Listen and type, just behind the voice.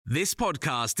This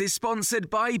podcast is sponsored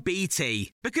by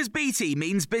BT, because BT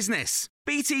means business.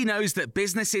 BT knows that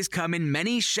businesses come in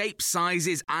many shapes,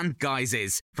 sizes and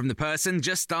guises, from the person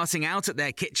just starting out at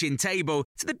their kitchen table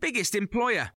to the biggest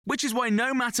employer, which is why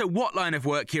no matter what line of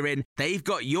work you're in, they've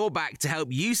got your back to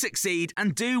help you succeed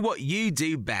and do what you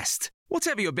do best.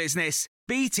 Whatever your business,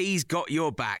 BT's got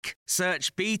your back.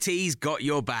 Search BT's got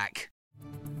your back.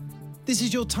 This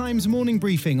is your Times morning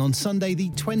briefing on Sunday,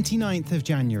 the 29th of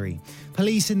January.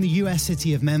 Police in the US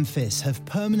city of Memphis have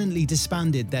permanently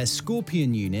disbanded their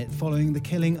Scorpion unit following the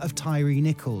killing of Tyree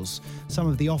Nichols. Some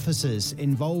of the officers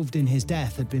involved in his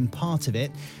death had been part of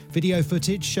it. Video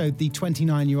footage showed the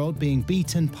 29-year-old being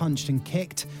beaten, punched and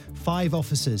kicked. 5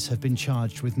 officers have been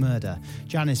charged with murder.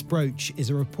 Janice Broach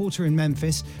is a reporter in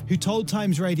Memphis who told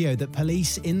Times Radio that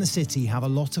police in the city have a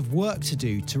lot of work to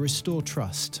do to restore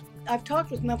trust. I've talked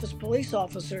with Memphis police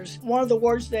officers. One of the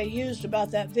words they used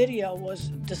about that video was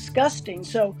disgusting.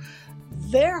 So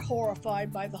they're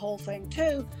horrified by the whole thing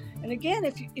too. And again,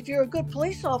 if you're a good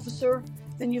police officer,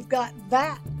 then you've got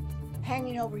that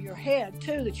hanging over your head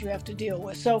too that you have to deal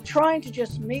with. So trying to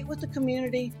just meet with the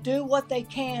community, do what they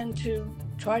can to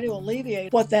try to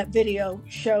alleviate what that video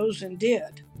shows and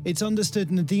did. It's understood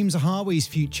Nadeem Zahawi's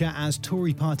future as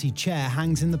Tory party chair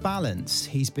hangs in the balance.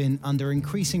 He's been under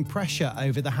increasing pressure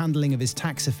over the handling of his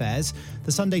tax affairs.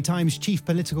 The Sunday Times chief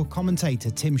political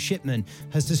commentator Tim Shipman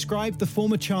has described the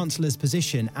former Chancellor's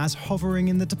position as hovering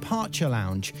in the departure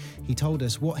lounge. He told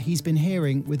us what he's been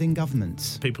hearing within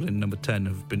government. People in Number 10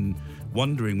 have been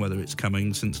wondering whether it's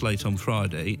coming since late on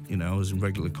Friday. I was in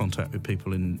regular contact with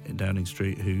people in Downing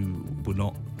Street who were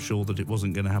not sure that it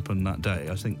wasn't going to happen that day.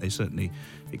 I think they certainly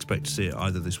expect to see it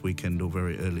either this weekend or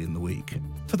very early in the week.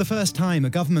 For the first time, a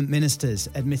government minister's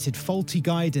admitted faulty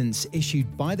guidance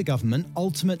issued by the government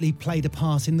ultimately played a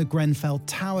part in the Grenfell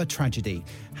Tower tragedy.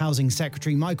 Housing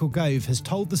Secretary Michael Gove has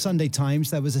told the Sunday Times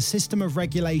there was a system of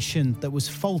regulation that was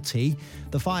faulty.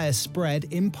 The fire spread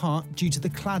in part due to the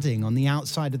cladding on the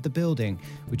outside of the building,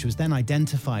 which was then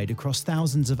identified across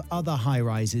thousands of other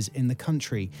high-rises in the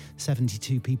country.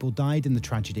 72 people died in the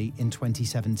tragedy in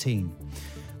 2017.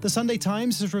 The Sunday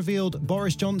Times has revealed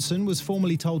Boris Johnson was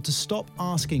formally told to stop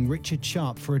asking Richard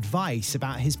Sharp for advice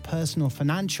about his personal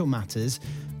financial matters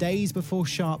days before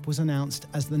Sharp was announced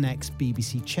as the next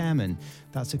BBC chairman.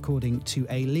 That's according to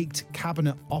a leaked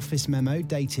Cabinet Office memo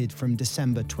dated from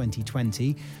December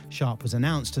 2020. Sharp was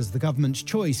announced as the government's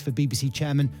choice for BBC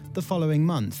chairman the following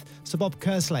month. Sir Bob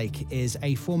Kerslake is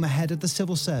a former head of the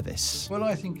civil service. Well,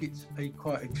 I think it's a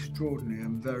quite extraordinary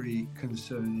and very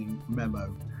concerning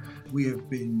memo. We have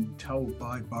been told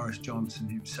by Boris Johnson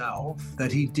himself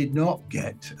that he did not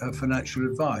get financial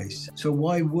advice. So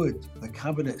why would the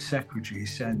Cabinet Secretary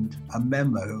send a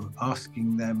memo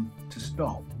asking them to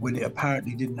stop when it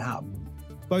apparently didn't happen?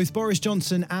 Both Boris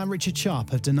Johnson and Richard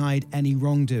Sharp have denied any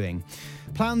wrongdoing.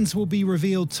 Plans will be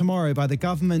revealed tomorrow by the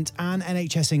government and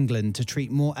NHS England to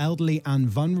treat more elderly and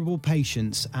vulnerable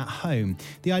patients at home.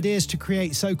 The idea is to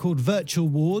create so-called virtual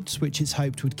wards, which it's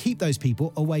hoped would keep those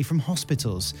people away from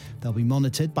hospitals. They'll be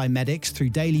monitored by medics through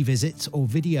daily visits or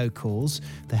video calls.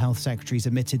 The Health Secretary's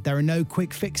admitted there are no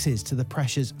quick fixes to the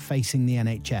pressures facing the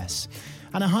NHS.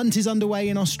 And a hunt is underway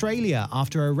in Australia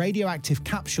after a radioactive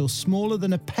capsule smaller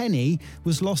than a penny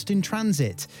was lost in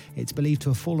transit. It's believed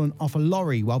to have fallen off a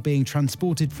lorry while being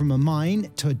transported from a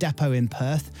mine to a depot in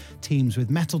Perth. Teams with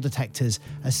metal detectors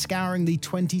are scouring the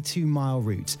 22-mile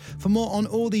route. For more on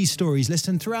all these stories,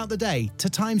 listen throughout the day to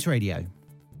Times Radio.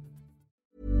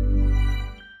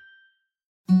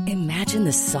 Imagine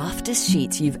the softest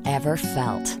sheets you've ever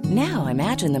felt. Now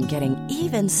imagine them getting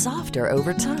even softer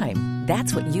over time.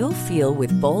 That's what you'll feel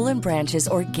with Boll & Branch's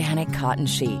organic cotton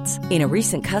sheets. In a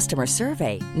recent customer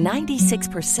survey,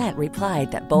 96%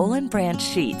 replied that Boll & Branch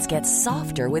sheets get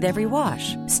softer with every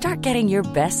wash. Start getting your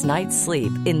best night's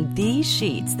sleep in these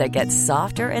sheets that get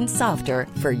softer and softer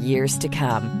for years to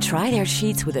come. Try their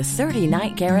sheets with a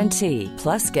 30-night guarantee.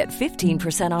 Plus, get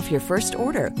 15% off your first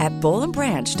order at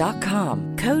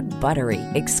bollandbranch.com. Code BUTTERY.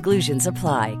 Exclusions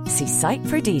apply. See site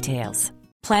for details.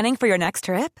 Planning for your next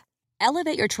trip?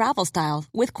 Elevate your travel style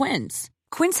with Quince.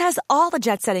 Quince has all the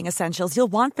jet-setting essentials you'll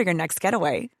want for your next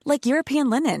getaway, like European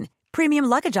linen, premium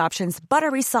luggage options,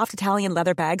 buttery soft Italian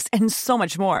leather bags, and so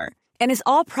much more. And is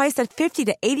all priced at 50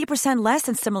 to 80% less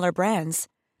than similar brands.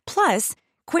 Plus,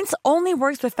 Quince only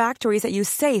works with factories that use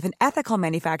safe and ethical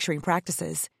manufacturing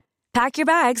practices. Pack your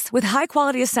bags with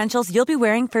high-quality essentials you'll be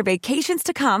wearing for vacations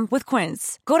to come with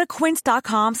Quince. Go to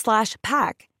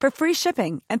quince.com/pack for free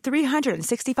shipping and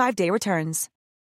 365-day returns.